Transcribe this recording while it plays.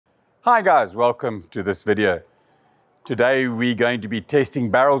Hi guys, welcome to this video. Today we're going to be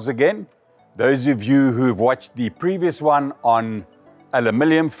testing barrels again. Those of you who have watched the previous one on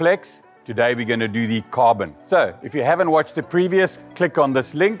aluminium flex, today we're going to do the carbon. So if you haven't watched the previous, click on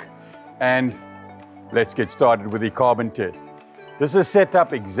this link and let's get started with the carbon test. This is set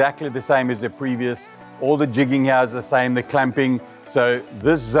up exactly the same as the previous. All the jigging here is the same, the clamping. So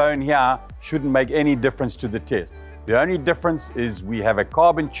this zone here shouldn't make any difference to the test. The only difference is we have a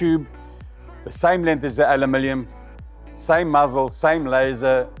carbon tube, the same length as the aluminium, same muzzle, same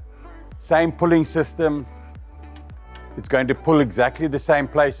laser, same pulling system. It's going to pull exactly the same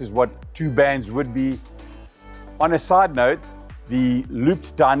place as what two bands would be. On a side note, the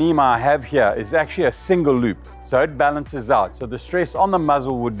looped Dyneema I have here is actually a single loop, so it balances out. So the stress on the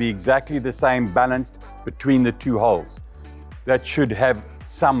muzzle would be exactly the same, balanced between the two holes. That should have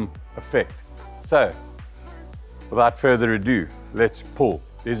some effect. So, without further ado, let's pull.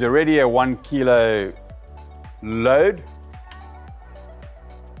 There's already a 1 kilo load.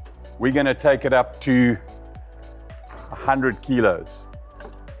 We're going to take it up to 100 kilos.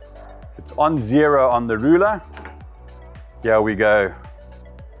 It's on 0 on the ruler. Here we go.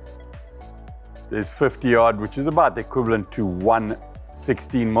 There's 50 odd, which is about the equivalent to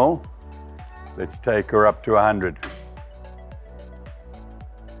 1/16 mil. Let's take her up to 100.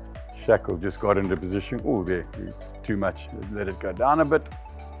 Shackle just got into position. Oh, there, too much. Let it go down a bit.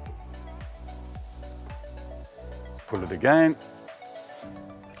 Let's pull it again.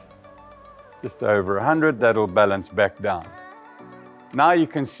 Just over 100, that'll balance back down. Now you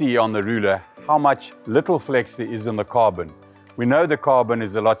can see on the ruler how much little flex there is on the carbon. We know the carbon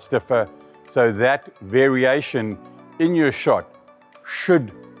is a lot stiffer, so that variation in your shot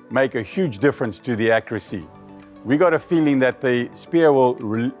should make a huge difference to the accuracy. We got a feeling that the spear will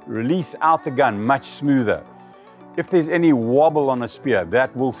release out the gun much smoother. If there's any wobble on the spear,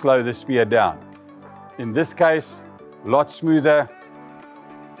 that will slow the spear down. In this case, a lot smoother,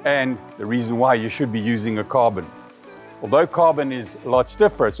 and the reason why you should be using a carbon. Although carbon is a lot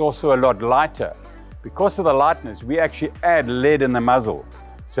stiffer, it's also a lot lighter. Because of the lightness, we actually add lead in the muzzle.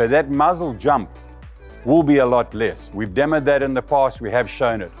 So that muzzle jump will be a lot less. We've demoed that in the past, we have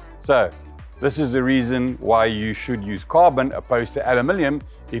shown it. So, this is the reason why you should use carbon opposed to aluminium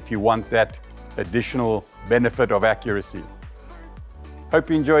if you want that additional benefit of accuracy.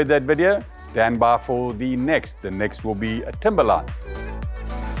 Hope you enjoyed that video. Stand by for the next. The next will be a TimberLine.